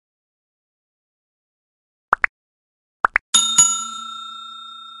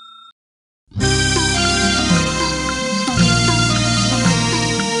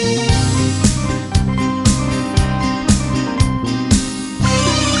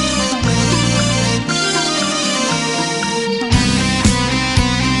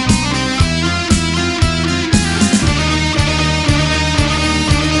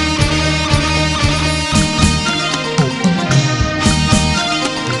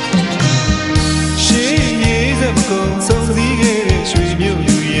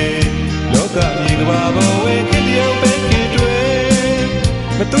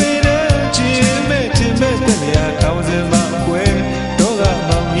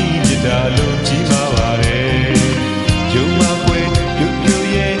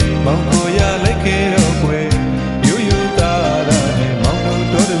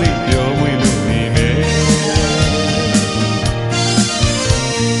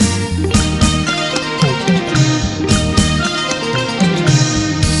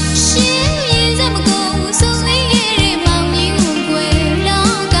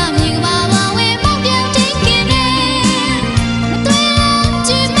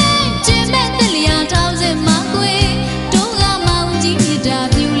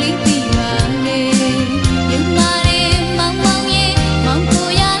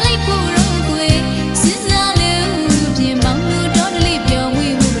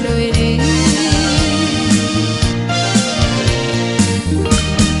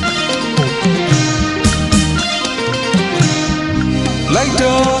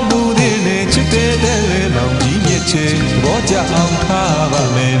အောင်ထားပါ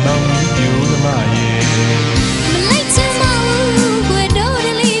မယ်မောင်ကြီးပြိုသမားရဲ့မလိုက်ချင်ပါဘူးကွယ်တော်တ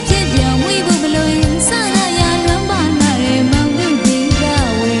လေးဖြစ်ပြောင်းဝေးဖို့မလို့ရင်စကားရလွမ်းပါလာတယ်မောင်တို့ဒီက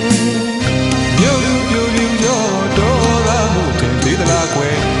ဝေမြို့လူပြိုပြင်းရောတော်သာမှုတင်သေးသလားကွ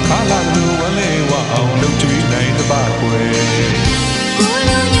ယ်ခါလာလို့ဝလဲဝအောင်လုပ်ကြည့်နိုင်တပါကွယ်ကို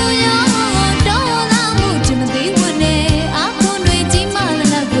လိုညိုရောတော်သာမှုတင်မသေးဘူးနဲ့အခုတွေကြီးမလာ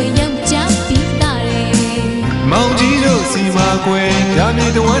လာကွယ်ရောက်ကြပြီးတာတယ်မောင်ကြီးတို့စီမာကွယ်ရာမြေ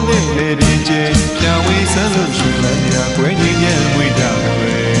တဝန်းနဲ့လေဒီကျင်းပြန်ဝေးဆန်းလို့ရွှေလန်းရာကွယ်ငင်းညံ့ဝေးကြကွ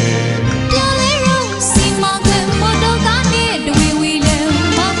ယ်ပြန်လဲရောစီမာကွယ်မော်တော်ကားနဲ့တွေ့ဝေးလဲ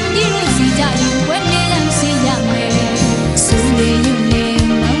မောင်ကြီးတို့စီကြရင်ဝက်နေလမ်းစီရမယ်စူးလေယူနေ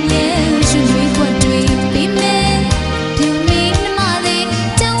မောင်ရဲ့ရွှေရွှေကွက်တွေပြီးမယ်ပြုံးနေနှမလေး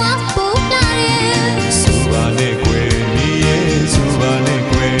တောင်းအပူလာတယ်စူပါနဲ့ကွယ်မီးရဲ့စူပါနဲ့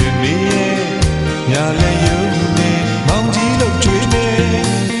ကွယ်မီးရဲ့ညာလဲယူနေမောင်ကြီးတို့ကျွေးနေ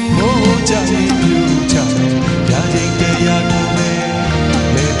မိုးကြရင်ပြူချမယ်ရာချိန်တရားထုံးနေ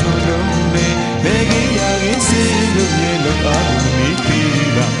လေထုံးလုံးနေလေကြီးရာကြီးစီလို့ရေလို့အားလို့မိ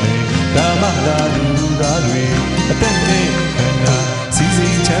ပြီးပါမယ်ဒါမှသာလူသားတွေအသက်နဲ့ခန္ဓာစီစီ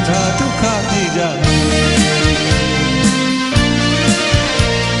ချမ်းသာဒုက္ခပြေကြမယ်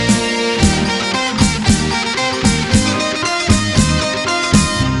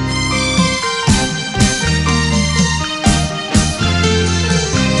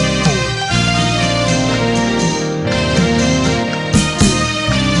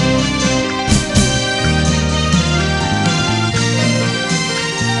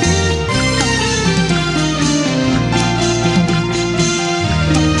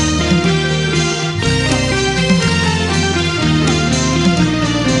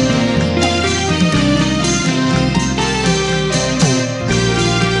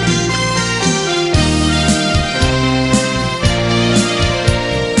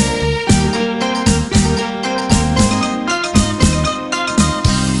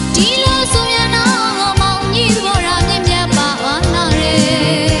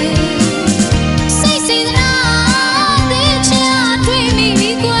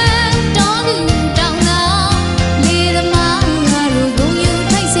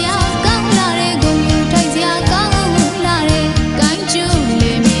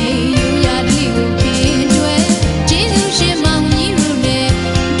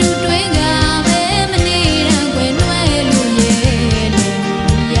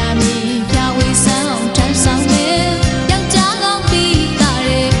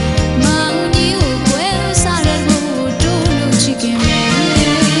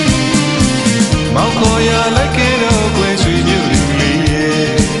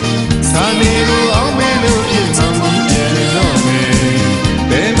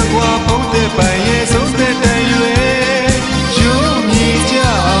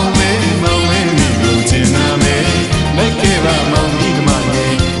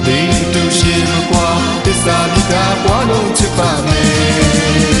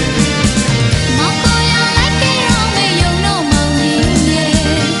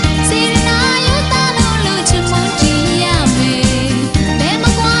ချင်မ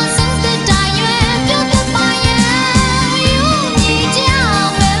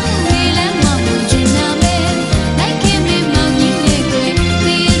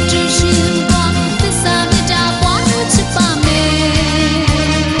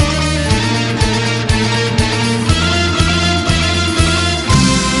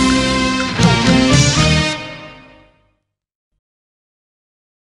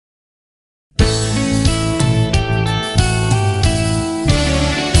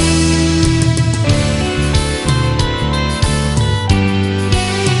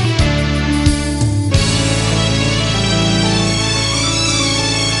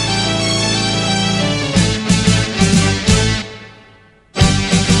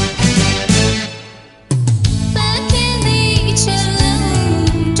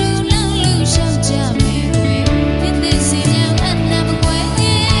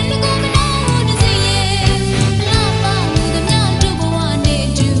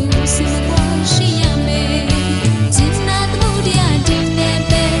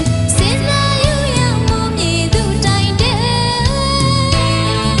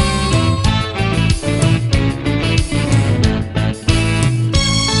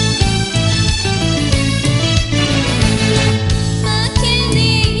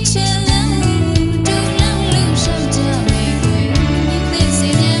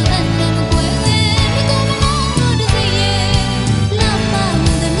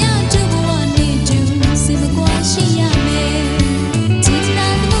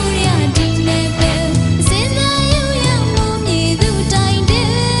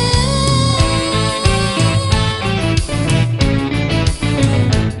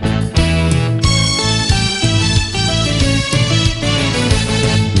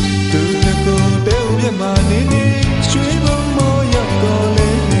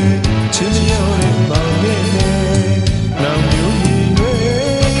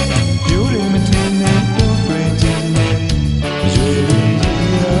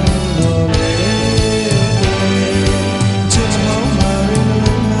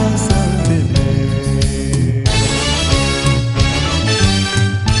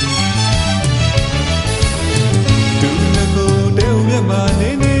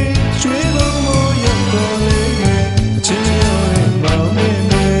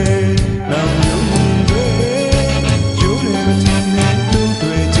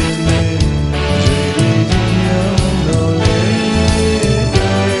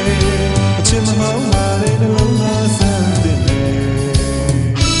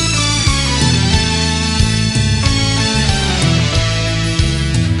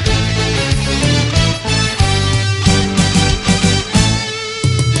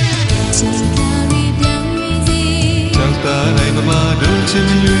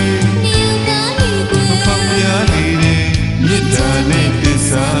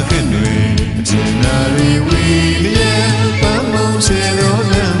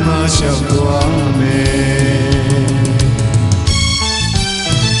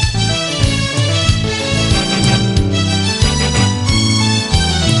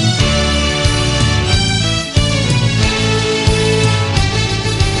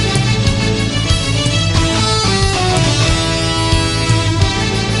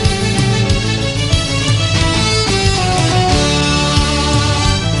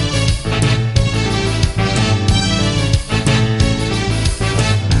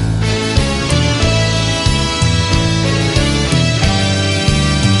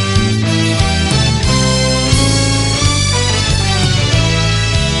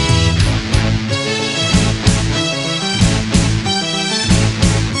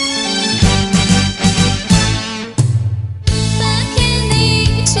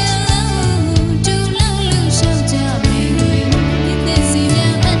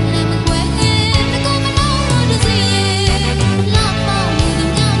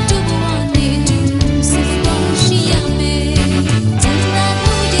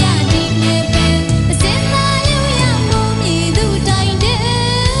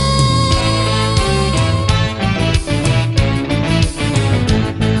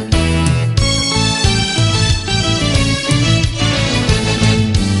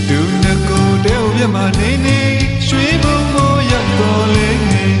ပြတ်မှနေနေရွှေဘုံမိုးရောက်တော်လေ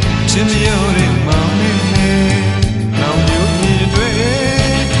ချင်းမရောတဲ့မောင်နေနေနောင်မျိုးမြင်တွေ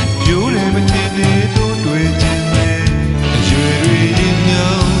ယူတယ်မထင်သေးတို့တွေ့ခြင်းနဲ့အရွယ်တွေရင်ညော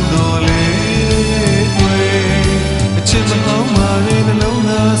င်းတော်လေအချစ်မကောင်းပါလေနှလုံး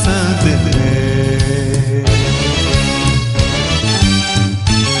သားဆန်းသစ်တယ်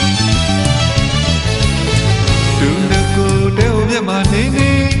သူနှကိုတဲဝပြတ်မှနေ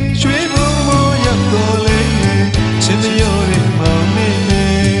နေရွှေဘုံမိုးရောက်တော်လေချင်းမရောတဲ့မောင်နေနေ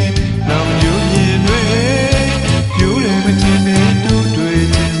နောင်မျိုးမြင်တွေယူတယ်မထင်သေးတို့တွေ့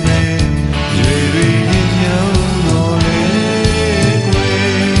ခြင်းနဲ့ရွယ်တွေရင်ညောင်းတော်လေ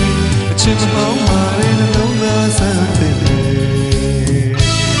အချစ်မကောင်းပါလေနှလုံးသားဆန်းသစ်တယ်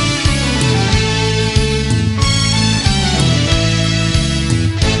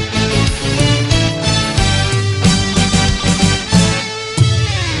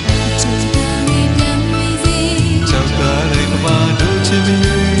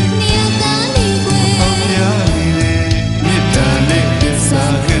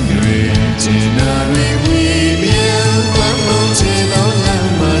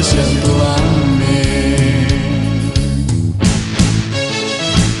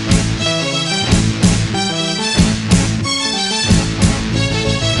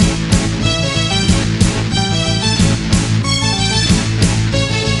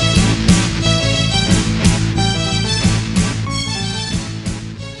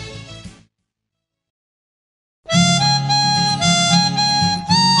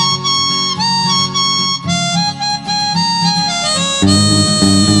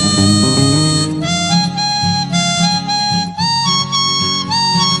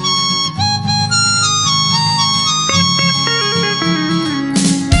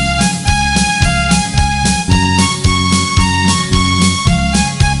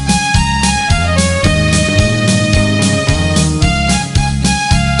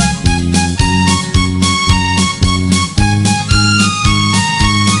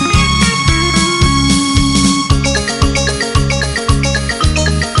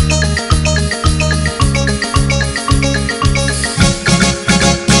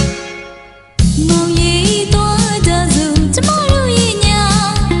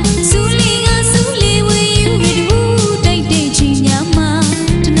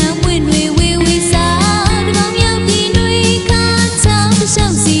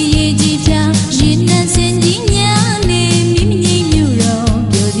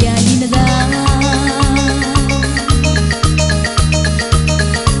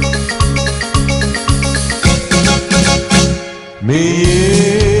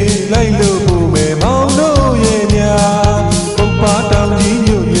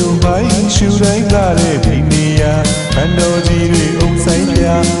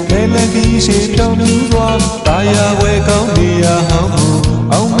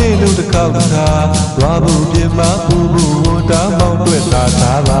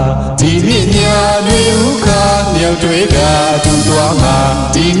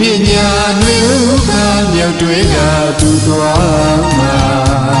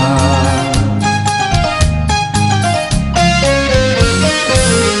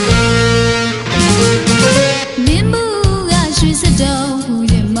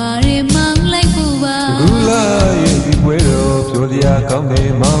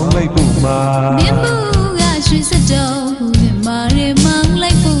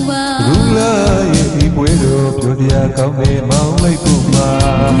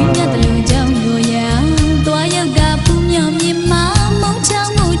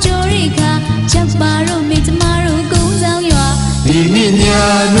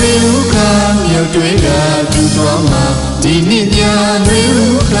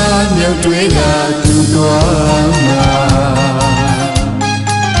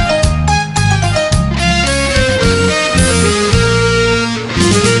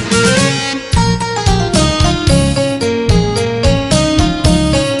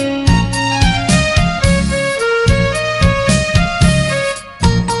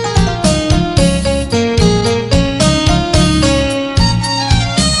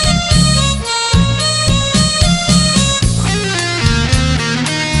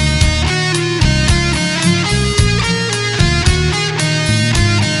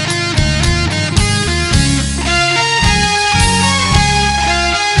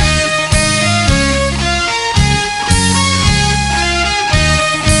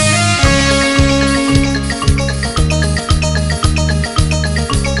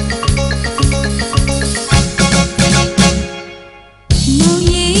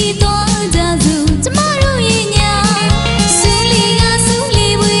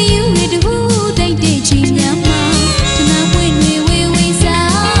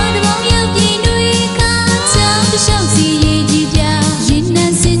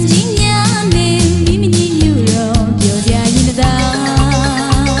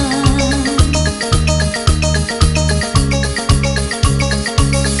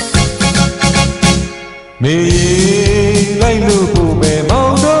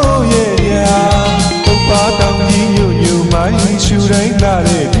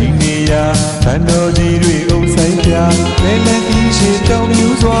ရာဘန်တော်ကြီးတွေအုပ်ဆိုင်ပြလဲလဲပြီးရှိတောင်းယူ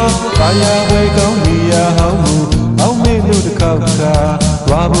စွာဘာယာဝဲကောင်းနေရဟောင်းမှုအောင်မေလို့တစ်ခေါက်က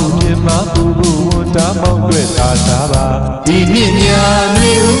သွားဖို့မြင်မပူဖို့ဝန်တာမောင်းတွေ့သာသာပါဒီနှစ်များ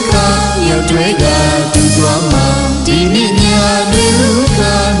တွေဥက္ကမြေတွေကတူသွားမှာဒီနှစ်များတွေဥက္က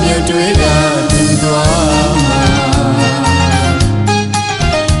မြေတွေကတူသွားမှာ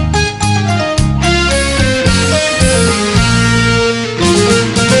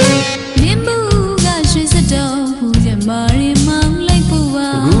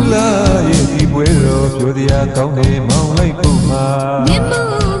ပြောတရားကောင်းတယ်မောင်းလိုက်ဖို့မှာမြင်မှု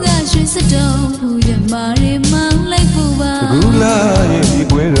ကရွှေစတော်ဟူရမာရီမောင်းလိုက်ဖို့ပါဘူးလားရဲ့ဒီ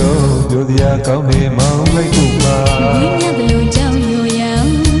ပွဲတော်ပြောတရားကောင်းတယ်မောင်းလိုက်ဖို့မှာဝိညာဉ်ဘလို့ကြောင်ရိုရံ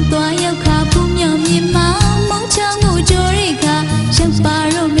သွားရောက်ခါဖူးမြောင်မြင်မောင်းချောင်းကိုကြိုရိခါရောက်ပါ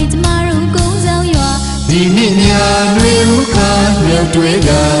တော့မိတမတို့ကုန်းဆောင်ရွာဒီနှစ်များတွေဥက္ကမြောက်တွေက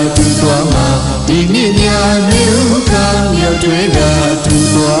တူသွားမှာဒီနှစ်များတွေဥက္ကမြောက်တွေကတူ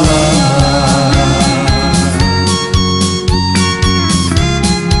သွားမှာ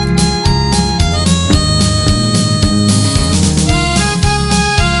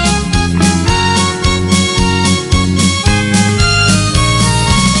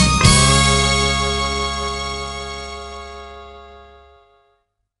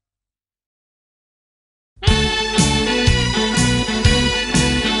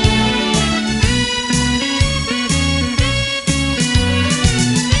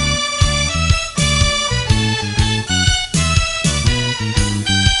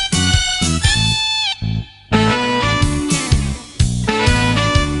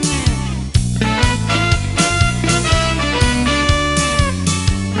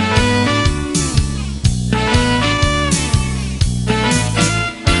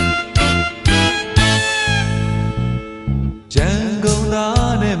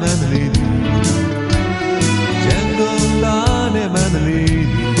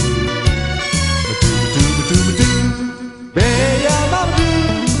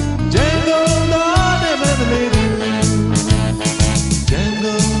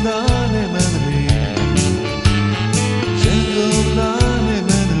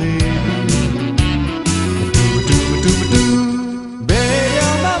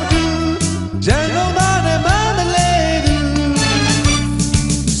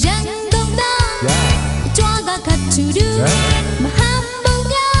ရန်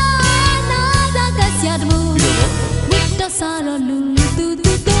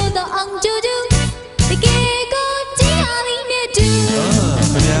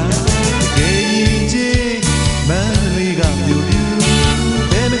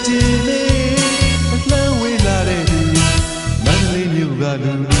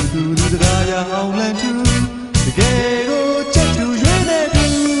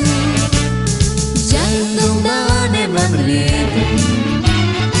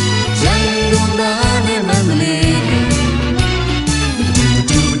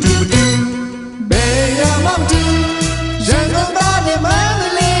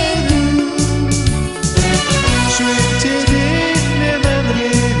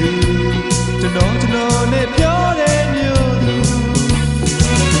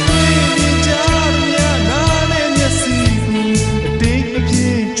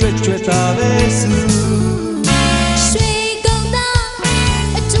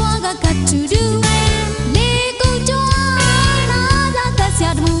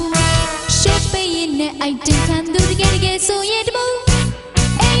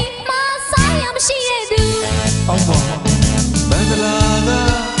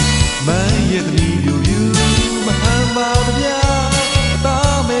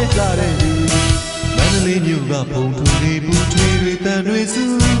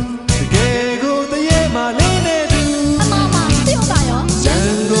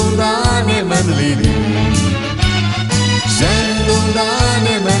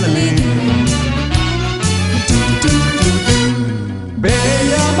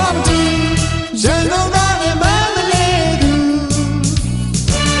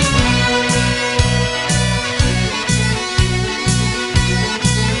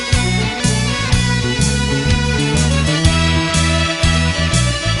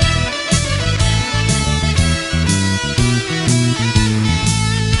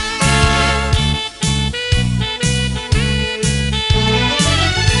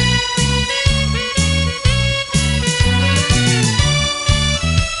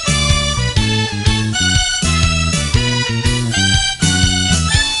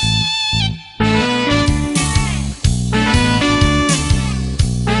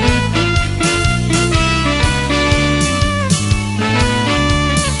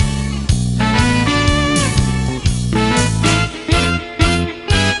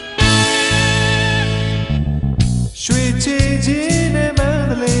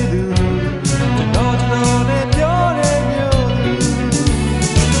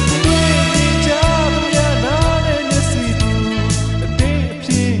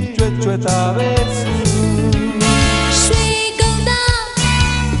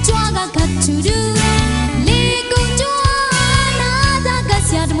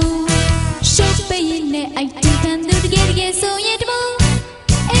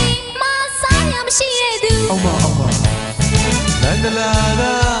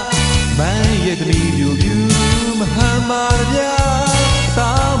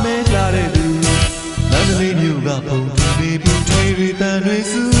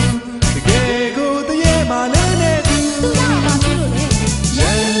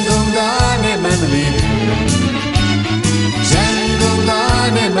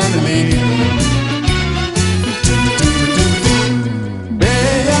Hãy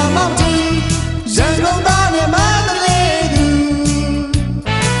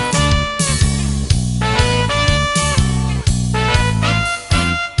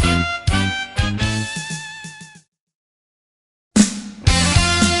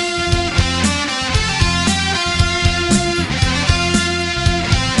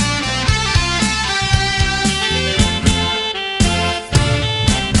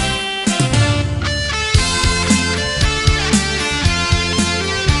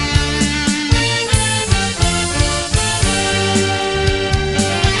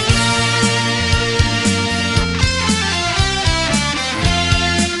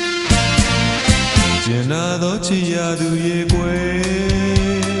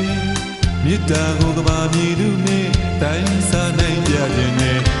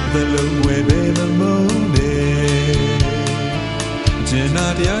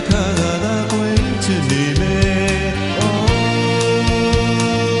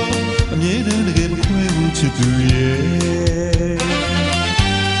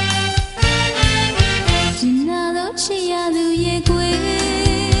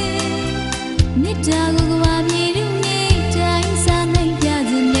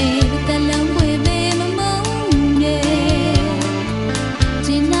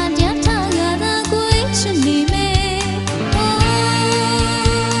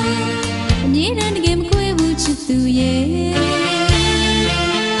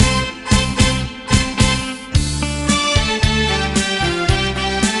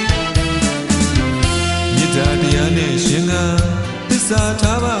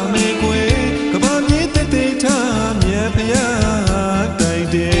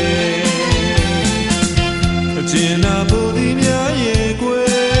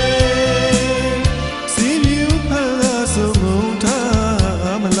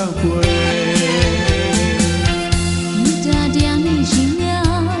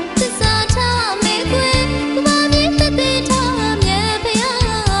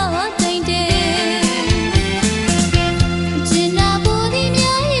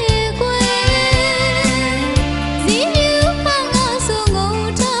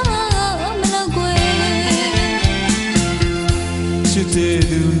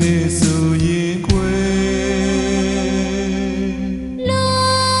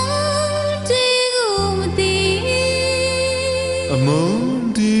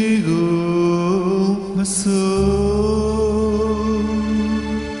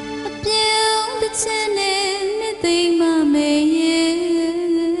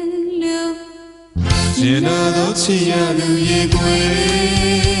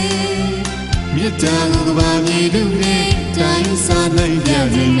subscribe cho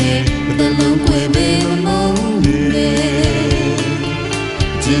kênh Ghiền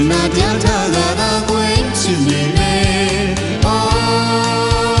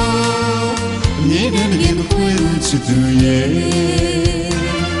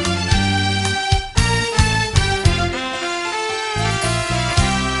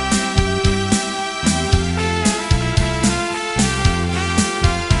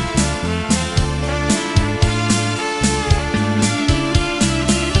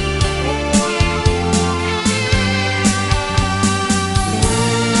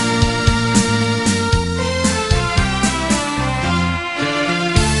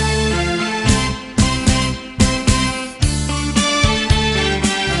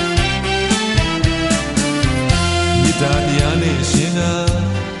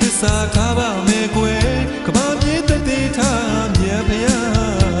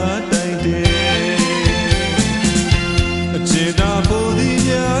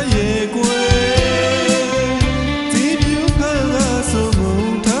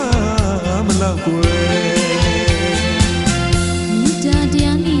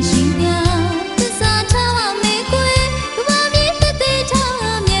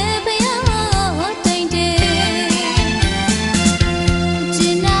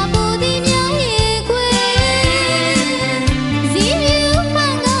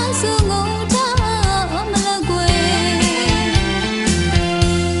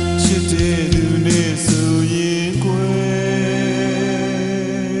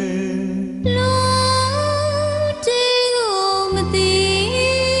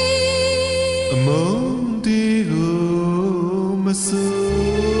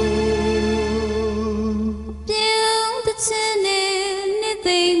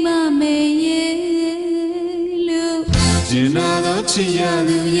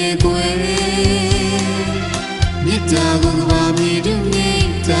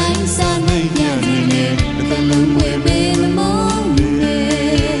Mì Gõ để không bỏ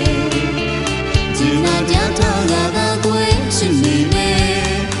lỡ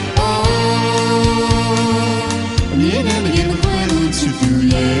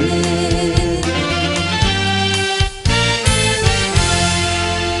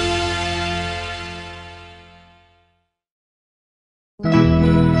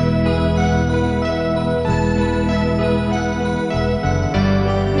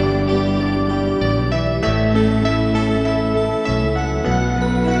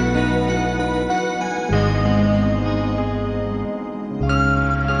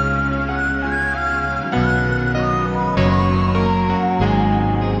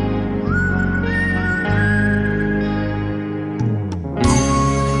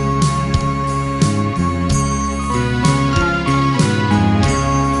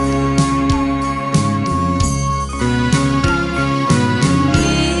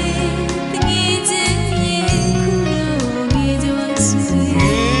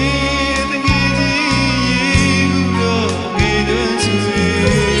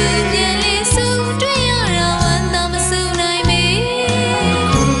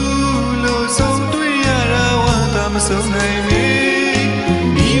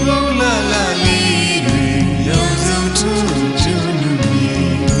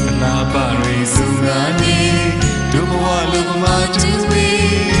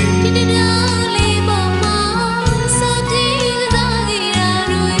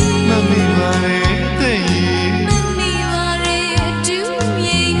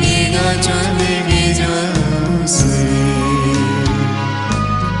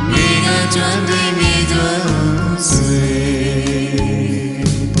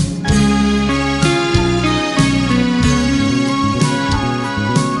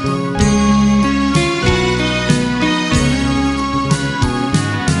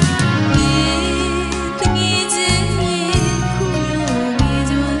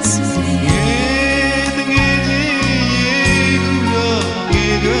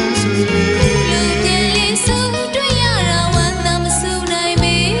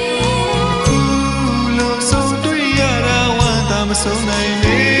နိုင်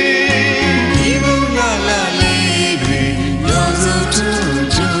လေဒီဘုရားလာလေးတွေရောစုထူ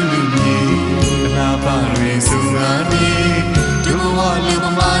ချူလူကြီးအနာပါတွေစုံငါနေဒုဝလူမ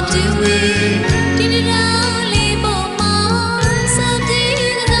မတူဝေဒီနေ့တော့လေးပေါ်မှာစပြေး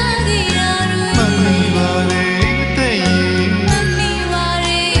ကစားကြရလို့ မမီပါလေတဲ့ရင် မမီပါ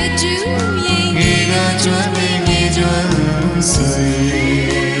ရဲ့ကျူရင် ငေကကျွမ်းနေငေကျွမ်းဆွေ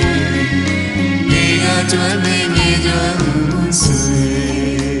ငေကကျွမ်းနေငေကျွမ်းဆွေ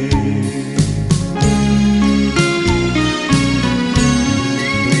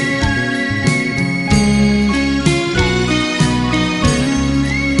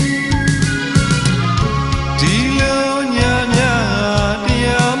ဒီလိုညာညာတ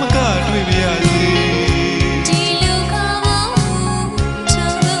ရားမကတွေ့ပြရစီ ဒီလူကဘောင်းချော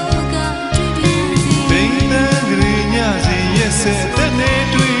င်းကတွေ့ပြန်စီ ဘိန်းတန်းကလေးညစီရက်ဆက်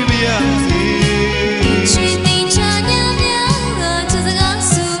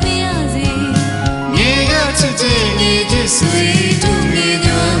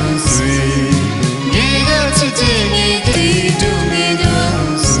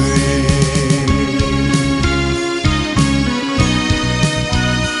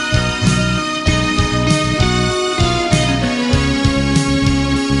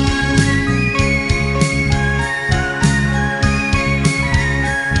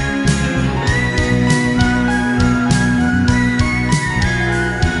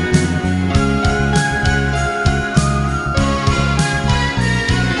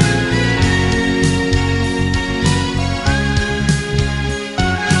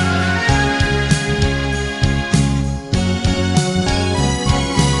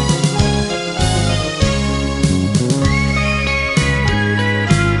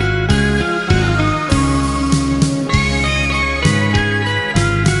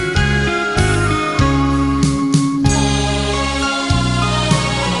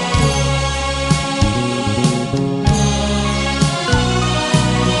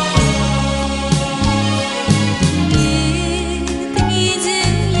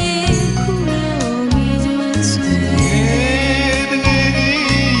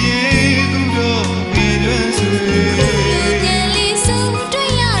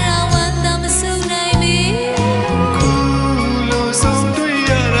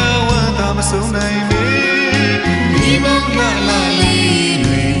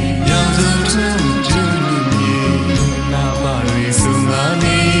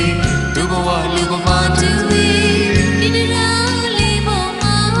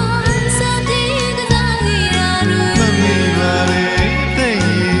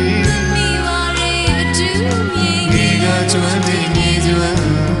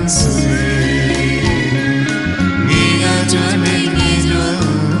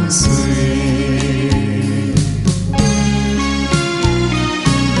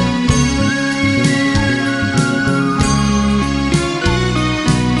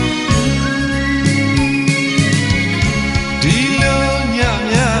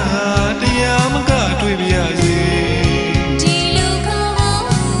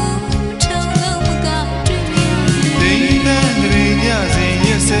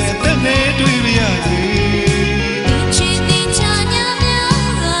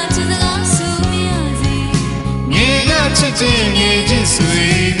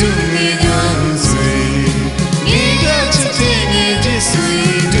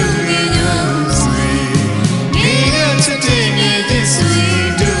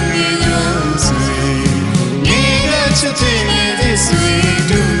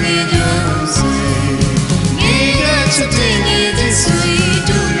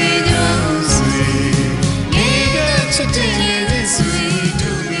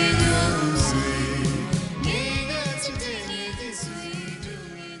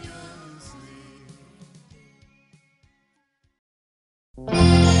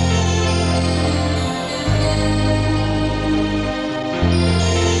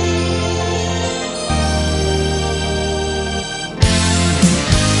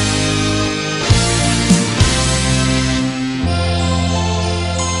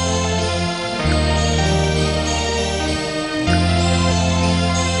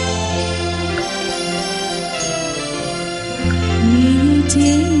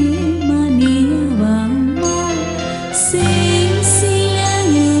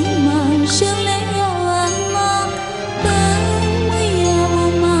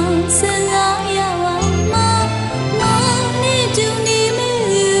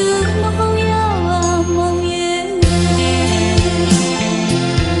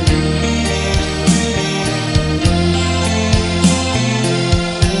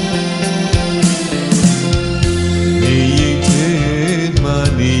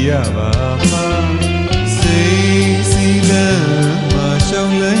ပါမှာစိတ်စီလန်းမှာရှော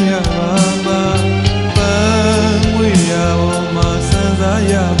င်းလန်းရပါမှာပန်းဝေးရပေါ်မှာစံစား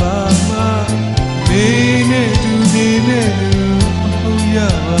ရပါမှာနေနဲ့တူနေနဲ့တူဟုတ်ရ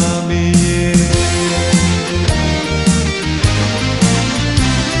ပါမေရဲ့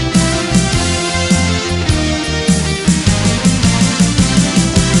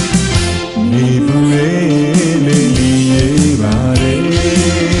နေဘူးလေးလေးလေးပါလေ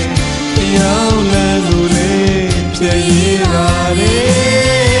ရောက်လန်းကိုလေးပြည့်ရပါလေ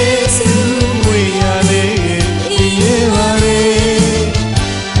စူးဝေးရလေးအေးရပါလေ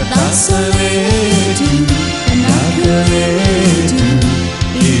အသာစလေးတူအနာကလေးတူ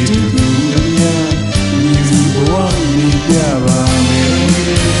ဒီတူအများမြူဘဝနေကြပါမ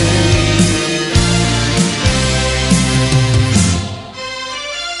ယ်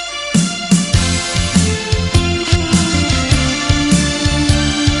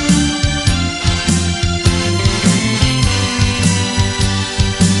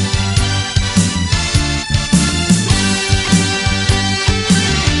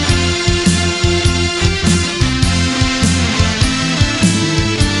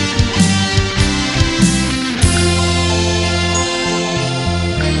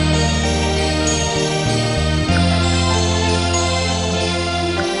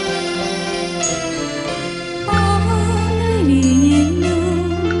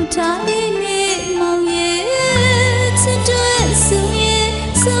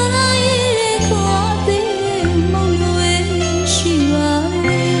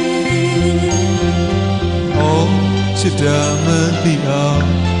ချစ်တာမှန်သိအောင်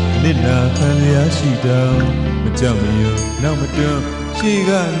နစ်နာခံရရှိတောင်မကြောက်မရွံ့နောက်မတွန်းရှိက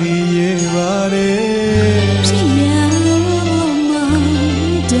နေရပါတယ်ဖြစ်ရမှာ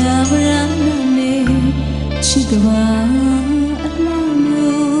ဒါဗရဏနေချစ်ကဘာအလား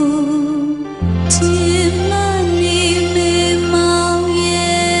လို့ချစ်မနေမေမောင်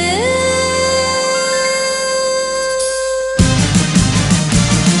ရဲ့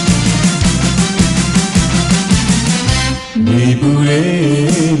နေဘူး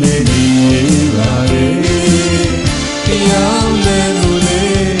လေးလေးလေးပါလေရောက်လန်းကို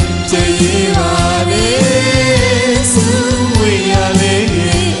လေးပြည့်ရပါလေစူးဝေးရလေး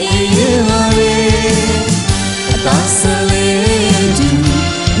အေးရပါလေအသာစလေးတူ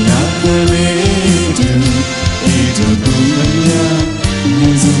နာကလေးတူအေးတူတူအများမြူ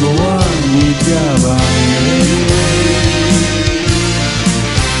စုဘဝနေကြပါလေ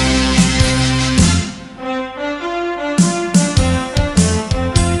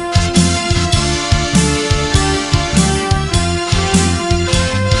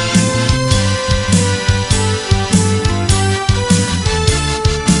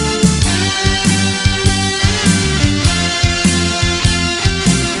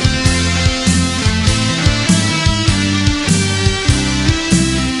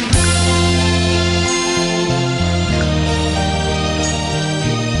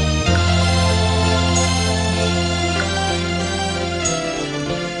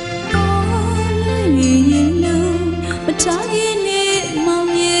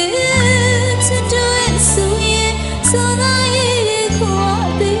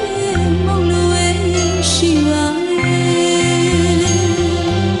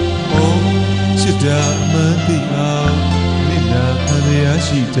ဒါမှန်သိအောင်နစ်နာခံရ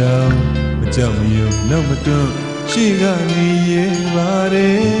ရှိတောင်မကြောက်မရွံ့နောက်မတွန်းရှိကနေရပါတ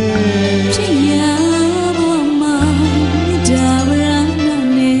ယ်ဖြစ်ရပေါ်မှာဒါဗရဏ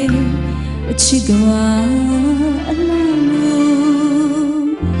နေအချစ်ကဘာအလားလို့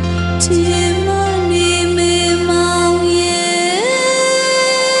ချစ်မနေမေမောင်ရဲ့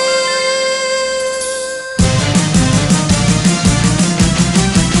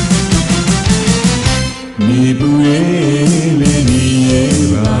နေဘူးလေးလေးလေး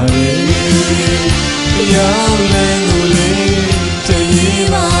ပါလေရောက်လန်းကိုလေးတည်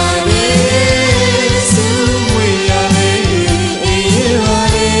ပါလေစူးဝေးရလေးအေးရပါ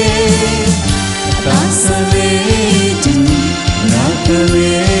လေသာစလေးတူနာက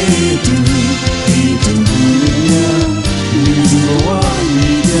လေးတူဒီတူများဒီဘဝ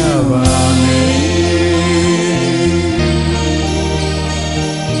နေကြပါမယ်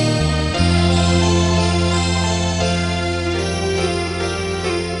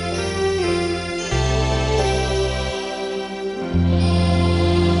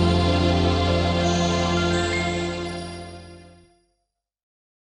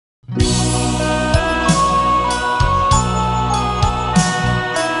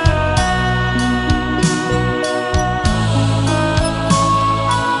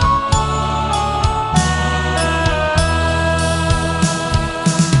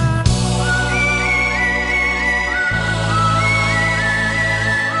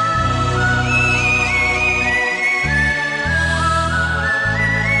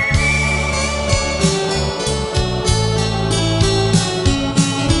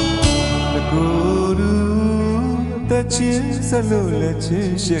ချင်းစလို့လက်ချ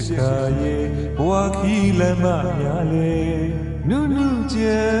င်းရှက်ခါရဲ့ဘဝခီးလမ်းမများလေနုနုချ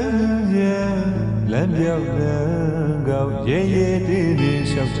မ်းချမ်းလမ်းပြောင်းလမ်းကောက်ရဲရဲတင်းတင်း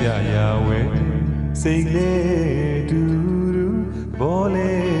ရှောက်ကြရဝဲစိတ်လေးတူတူဘော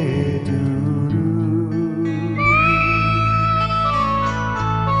လေးတူ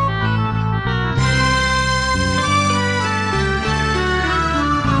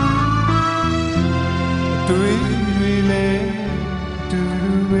တွေ့တွေ့လေတူ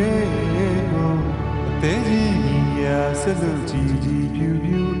တူပဲကိုအသေးကြီးရာဆက်လို့ကြည်ကြည်ပြူ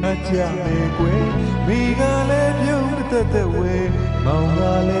ပြူအကြမယ်ကွယ်မိကလည်းပြုံးတက်တက်ဝဲမောင်က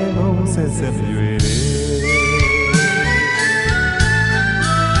လည်းမုန်းဆက်ဆက်ရွေလေ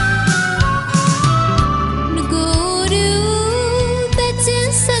ငကိုဒူတဲ့ချ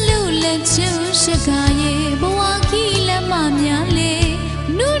င်းဆက်လို့လက်ချူရှက်ခါရဲ့ဘဝခီးလက်မများလေ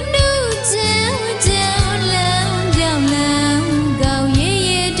နုနုချမ်းချမ်းလမ်းပြောင်းလမ်းကောက်ရဲ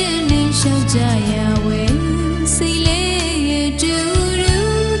ရဲတင်းတင်းရှောက်ကြရဝဲစိတ်လေးရဲ့တူတူ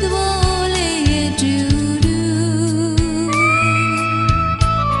သဘောလေးရဲ့တူတူ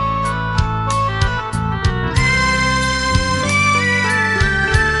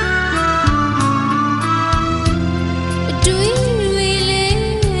အတွေ့တွေ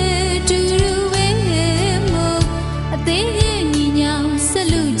လေးတူတူပဲမို့အသေးကြီးညီညာဆက်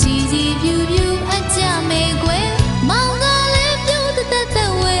လို့ကြည်ကြည်ပြူပြူအကြမယ်ကွယ်မောင်ကလည်းပြုံးတက်တ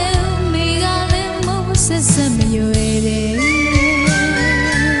က်ဝဲမိကလည်းမုန်းဆက်ဆက်မရွယ်တယ်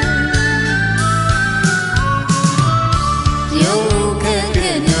ရုပ်ခက်ခ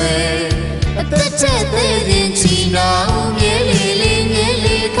က်တွေအသက်ချက်သေးခြင်းချီနှောင်မြဲလေးလေးမြဲ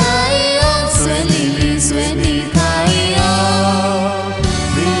လေးခိုင်အောင်ဆွဲလေးလေးဆွဲနေခိုင်အောင်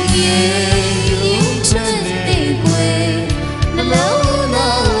ဒီရဲ့ရုပ်ချက်တဲ့ကွယ်နှလုံး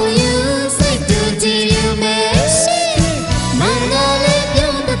သားယူစိတ်တူကြည်ယူမယ်ရှိမောင်ကလည်း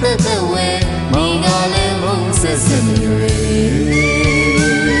ပြုံးတက်တက်ဝဲမိကလည်းမုန်းဆက်ဆက်မရွယ်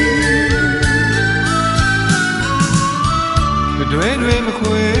တွဲတွဲမ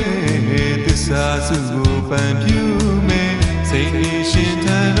ခွဲသစ္စာစုကိုပန်ပြူမယ်စိတ်နေရှင်ထ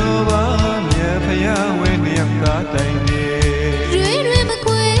န်တော်ပါမြတ်ဖယားဝဲလျက်သာတိုင်နေရွေရွေမ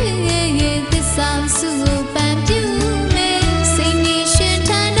ခွေသစ္စာစုကိုပန်ပြူမယ်စိတ်နေရှင်ထ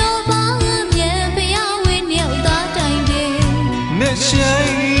န်တော်ပါမြတ်ဖယားဝဲလျက်သာတိုင်တယ်နဲ့ဆို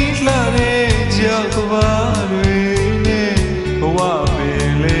င်လှတဲ့ကြောက်ကဘာတွေနဲ့ဘဝပ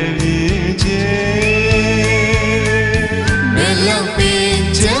င်လေပြေချေလောက်ပင်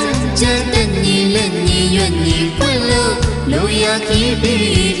ချမ်းချမ်းတဲ့ညီလက်ညီရွက်ညီဖွင့်လို့လူရခီး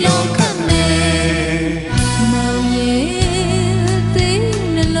ပြီးလောကမယ်မောင်ရဲ့သိ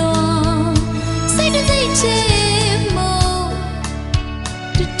နှလုံးစိတ်တစ်စိတ်ချေမို့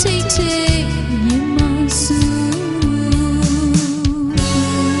တစ်ထိတ်ထိတ်မြင်မဆူ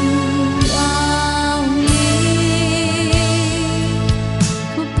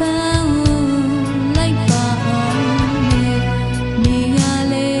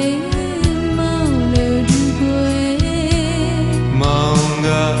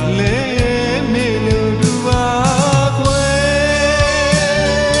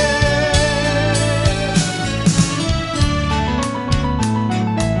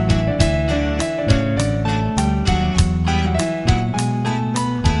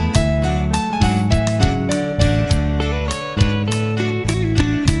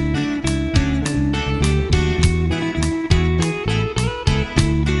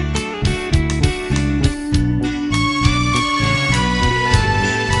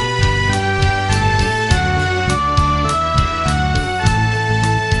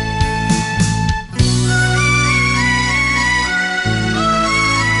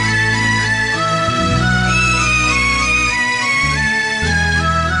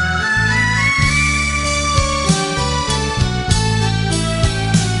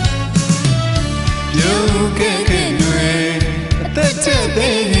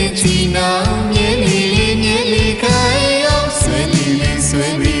တဲ့ချီနှောင်မြဲလေးလေးမြဲလေးခိုင်အောင်ဆွဲလေးလေးဆွဲ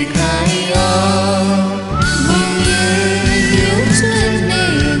လေးခိုင်အောင်မြည်ရုပ်ချက်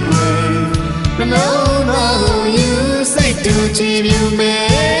နဲ့ကွယ်နှလုံးသားကိုယူစိတ်တူကြည်ပြူမ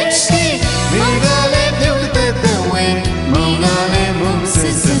ယ်ရှိမိကလည်းပြုံးတက်တဲ့ဝဲမောင်ကလည်းမုန်းဆ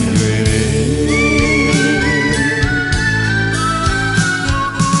က်ဆက်ရွယ်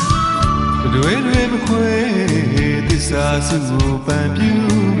တွဲတွဲမခွဲသစ္စာစုကိုပန်ပြူ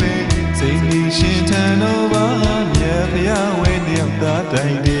မယ်စိတ်နေရှင်ထန်တော်ပါမြတ်ဖယားဝဲလျက်သာတို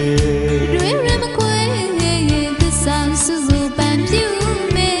င်တယ်တွဲတွဲမခွဲသစ္စာစုကိုပန်ပြူ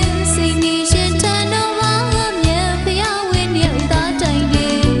မယ်စိတ်နေရှင်ထန်တော်ပါမြတ်ဖယားဝဲလျက်သာတိုင်တ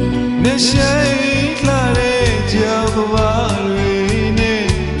ယ်နဲ့ရှိုင်းလှတဲ့ကြောက်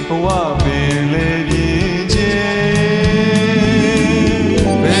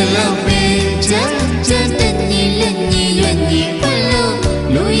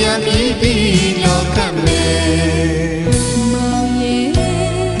Bibi Lokame Mauye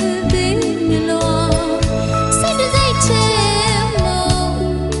Binlo Sendazaichemo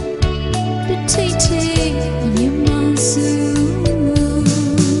Petite Yimasu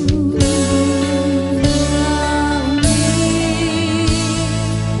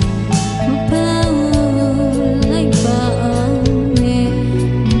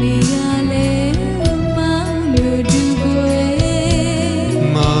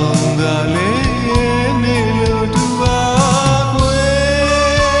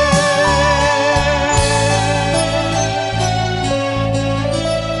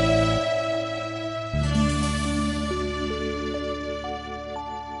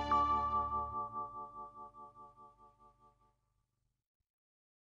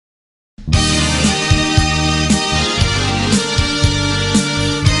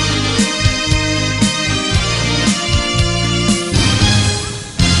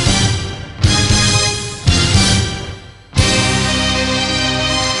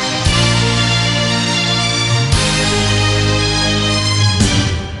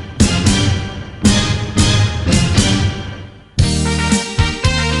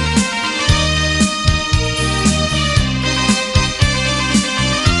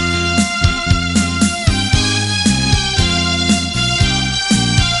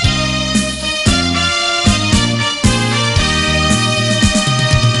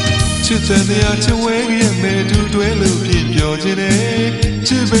Chitania Chaway and Medu Dwello keep your gene,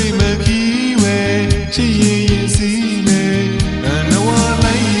 Chibay Makiwe, Chi see me, and no one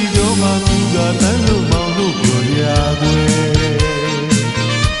like you, Makuga, and no Mauno Yahweh.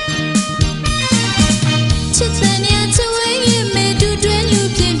 Chitania Chaway and Medu Dwello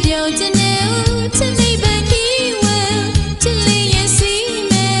keep your gene, Timmy Bakiwe, Chili and see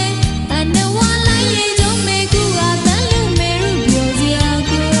me, and no one like you, don't make you up and look Mary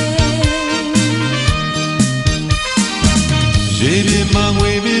J'ai ma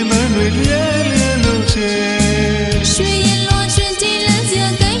wavy man with yellow chair. Shui Lon Shinty Lazia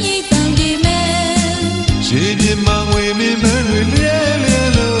Gayi Tangiman. J'ai ma wavy man with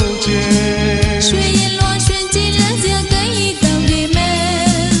yellow chair. Shui Lon Shinty Lazia Gayi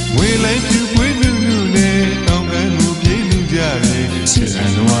Tangiman. We like to win you, ne, come and move you, Jari. Say, I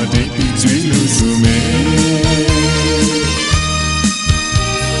know I think it's real to me.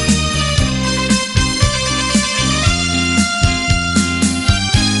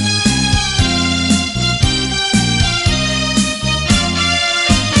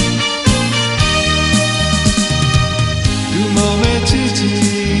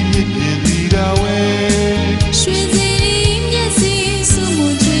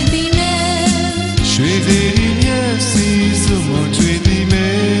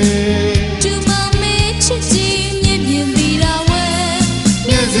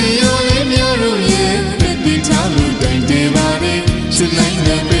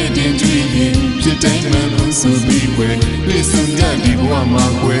 So be where listen, Daddy, one my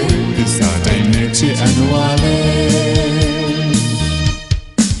way. This time, nature and wale.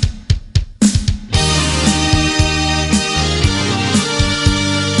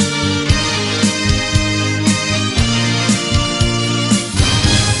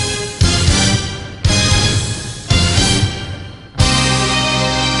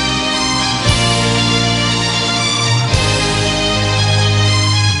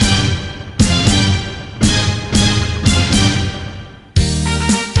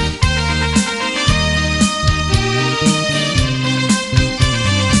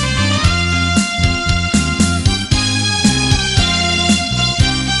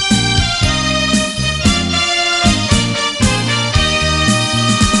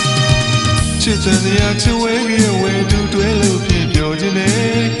 Chitania Chaway away to dwell keep your gene,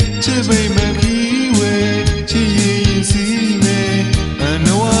 Chibay Makiwe, Chi see me, and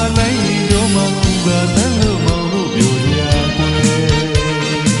no one like your Makuga, and no Mauno Yahweh.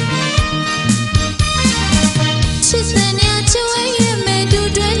 Chitania Chaway Medu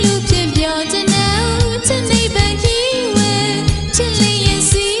Dwello keep your gene, Timmy Bakiwe, Chili and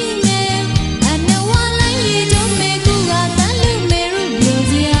see me, and no one like you, don't make you up and look Mary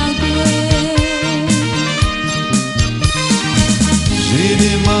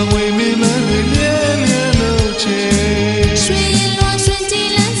J'ai ma way, me man with yellow chair. Shui Lon Shinty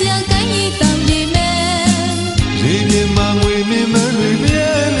Lazia Gayi Tangiman. J'ai ma way, me man with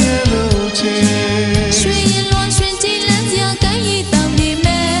yellow chair. Shui Lon Shinty Lazia Gayi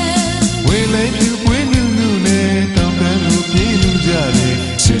Tangiman. We like you when you ne, don't can look you, Jari.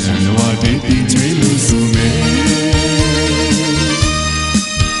 Say, I know I did it, we lose to me.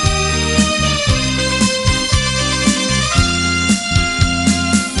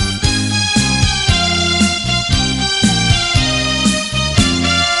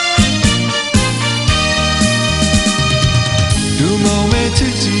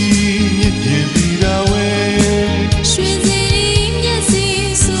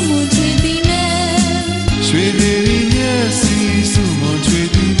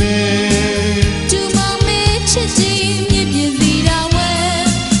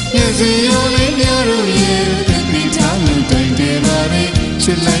 ချ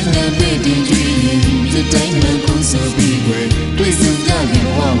စ်လိုက်တဲ့နေ့တည်းကြီးတိုင်းနဲ့ကိုယ်ဆိုပြီးွယ်တွေ့ဆုံကြရင်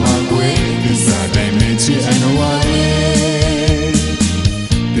ဘဝမှာကွယ်ဒီစားတိုင်းနဲ့ချစ်အနဝါလေ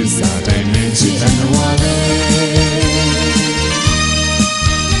ဒီစားတိုင်းနဲ့ချစ်အနဝါလေ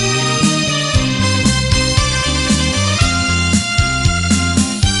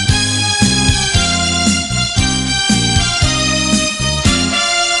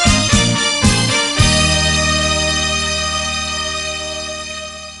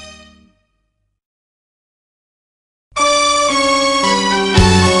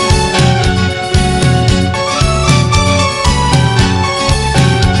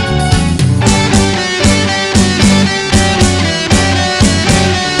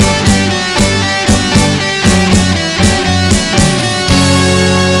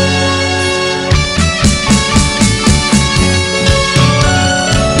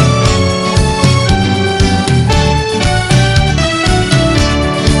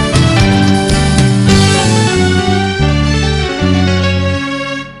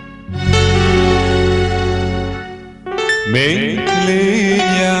မိန်လေး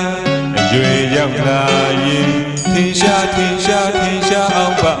များအရွယ်ရောက်လာရင်ထင်ရှားအော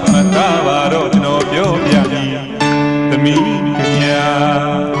င်ပါမသာပါတော့ကျွန်တော်ပြောပြပြီသမီးခင်ဗျာ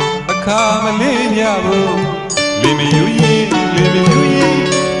အခါမလေးများဘူးလီမယူရင်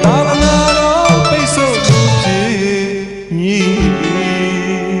သာသနာတော်ပိတ်ဆို့လို့ဖြစ်ညီ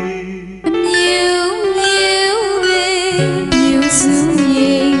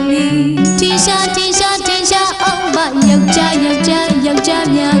ယောက်ျား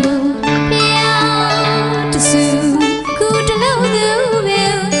များကိုဖျားတဆူကူတလုံးသူပဲ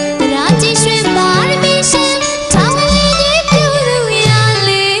ရာကြည့်ရွှေပါရမီရှင်ထောင်းလေးကြီးပြုလို့ရ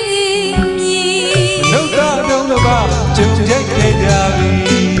လေမြည်နှုတ်သားတော့တော့ပါကြုံကြိုက်ခဲ့ကြ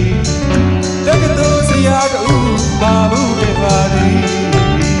ပြီတက္ကသိုလ်ဆရာကဘာဘူးပဲပါသည်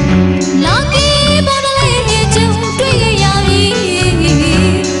လောကီပေါ်လေးကြုံတွေ့ရပြီ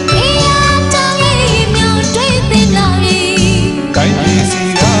အေးရတောင်းလေးမြောင်တွေ့သိလာပြီတိုင်းပြည်စီ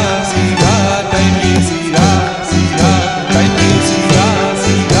ရာတိုင်းပြည်စီရာတိုင်းပြည်စီရာ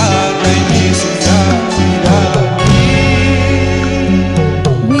တိုင်းပြည်စီရာ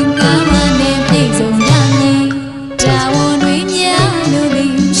ဝင်းကားမနဲ့ပြေဆုံးရနေတာဝန်တွေများလို့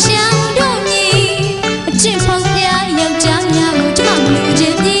ပြီးရှောင်းတော့မြည်အချစ်ဖောက်ပြယောက်ျားများကိုကျမမလူချ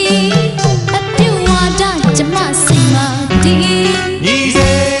င်သည်အပြူဝါဒကျမစိတ်မှာတည်ညီ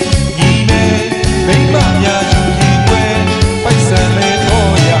စေညီနေမိမများသူရင်ွယ်ပိုက်ဆံလေး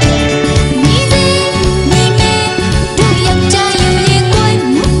တော့ရညီစေညီမေတို့ယောက်ျားယူရင်ကိုယ်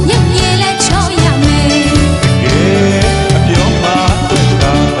ရုပ်ရည်လက်ချောရမယ်ကဲအပြောမှာတွေ့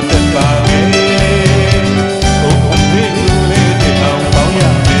တာအသက်ပါခဲ့ဘုံအမေလူလေးတအောင်ပေါင်းရ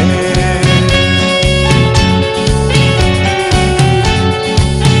မယ်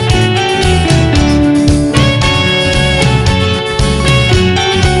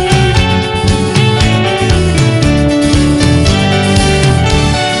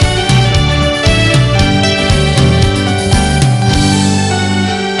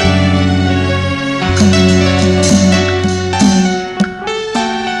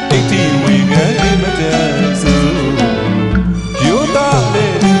တိတ်တီဝင်ခဲ့မတဲ့ဆိုရိုးသား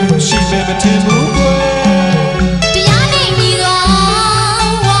တဲ့ရှိမယ်မထင်ဘူးကွယ်တရားနဲ့ညီတော်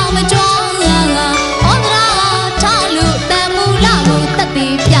ဝါမကြောင်းငါဩဒရာထားလို့တန်မူလာကိုတတ်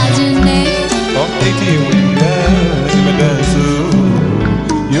ပြီးပြခြင်းနဲ့ ဟောတိတ်တီဝင်ခဲ့မတဲ့ဆို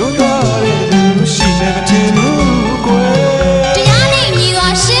ရိုးသားတဲ့ရှိမယ်မထင်ဘူးကွယ်တရားနဲ့ညီ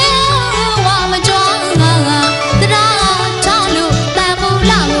တော်ရှင်ဝါမကြောင်းငါတရားထားလို့တန်မူ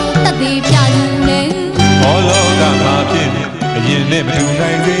လာကိုတတ်ပြီးပြခြင်းနဲ့ဘောလောကမှာဖြစ်အရင်နဲ့မတူ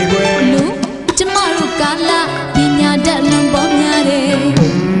နိုင်စေကွယ်လို့ကျမတို့ကာလပညာတတ်လွန်ပေါ်များတယ်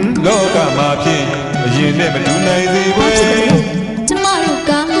လောကမှာဖြစ်အရင်နဲ့မတူနိုင်စေကွယ်ကျမတို့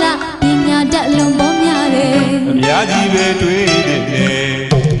ကာလပညာတတ်လွန်ပေါ်များတယ်အများကြီးပဲတွေ့တယ်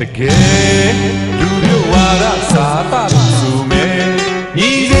တကယ်လူမျိုးဝါဒစာသဆိုမယ်ညီ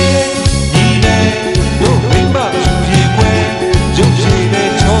စေညီနေတို့မိမသူရင်ွယ်ရုပ်ရှင်နဲ့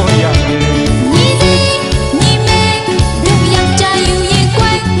ချောရမယ်ညီစေညီမေတို့ယောက်ျားယူရင်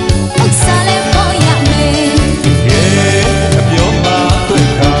ကိုယ်ဥစ္စာလည်းပေါ်ရမယ်ကဲအပြောမှာတွေ့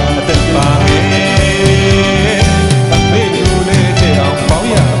တာအသက်ပါခဲ့အမေလူလေးတအောင်ပေါင်း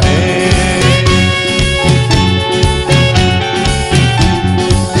ရမယ်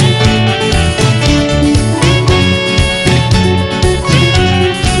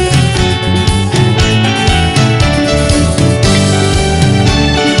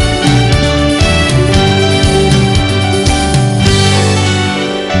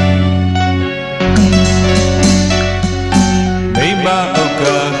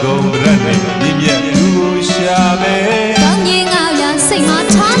ကုန်ရနဲ့